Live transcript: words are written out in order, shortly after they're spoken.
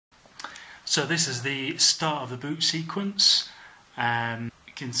So this is the start of the boot sequence. You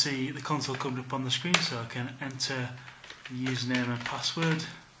can see the console coming up on the screen, so I can enter the username and password.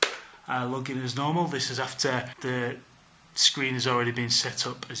 Log in as normal. This is after the screen has already been set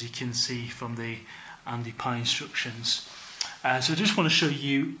up, as you can see from the AndyPi instructions. So I just want to show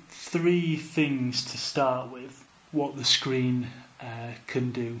you 3 things to start with, what the screen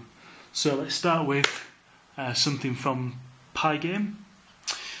can do. So let's start with something from Pygame.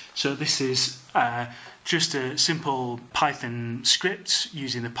 So this is just a simple Python script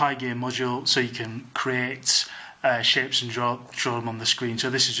using the Pygame module, so you can create shapes and draw them on the screen. So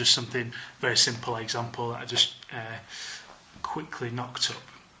this is just something very simple example that I just quickly knocked up.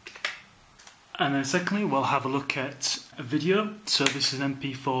 And then secondly, we'll have a look at a video. So this is an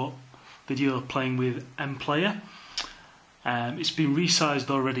MP4 video playing with mPlayer. It's been resized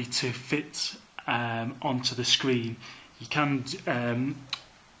already to fit onto the screen. You can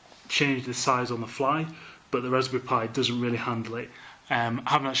change the size on the fly, but the Raspberry Pi doesn't really handle it. I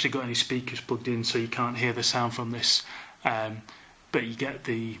haven't actually got any speakers plugged in, so you can't hear the sound from this, but you get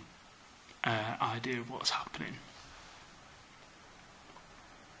the idea of what's happening.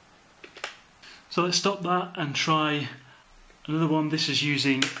 So let's stop that and try another one. This is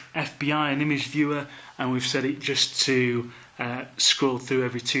using FBI, an image viewer, and we've set it just to scroll through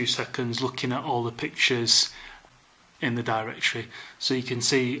every 2 seconds, looking at all the pictures in the directory. So you can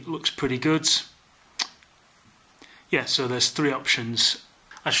see it looks pretty good. Yeah, so there's 3 options.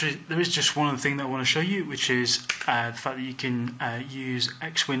 Actually, there is just one other thing that I want to show you, which is the fact that you can use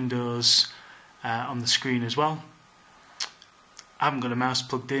X windows on the screen as well. I haven't got a mouse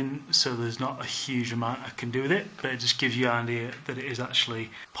plugged in, so there's not a huge amount I can do with it, but it just gives you an idea that it is actually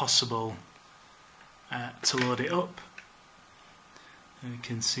possible to load it up. And you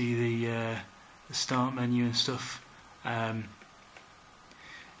can see the start menu and stuff.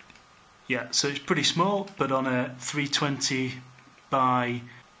 Yeah, so it's pretty small, but on a 320 by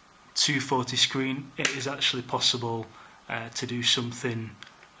 240 screen, it is actually possible to do something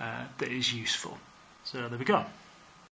that is useful. So there we go.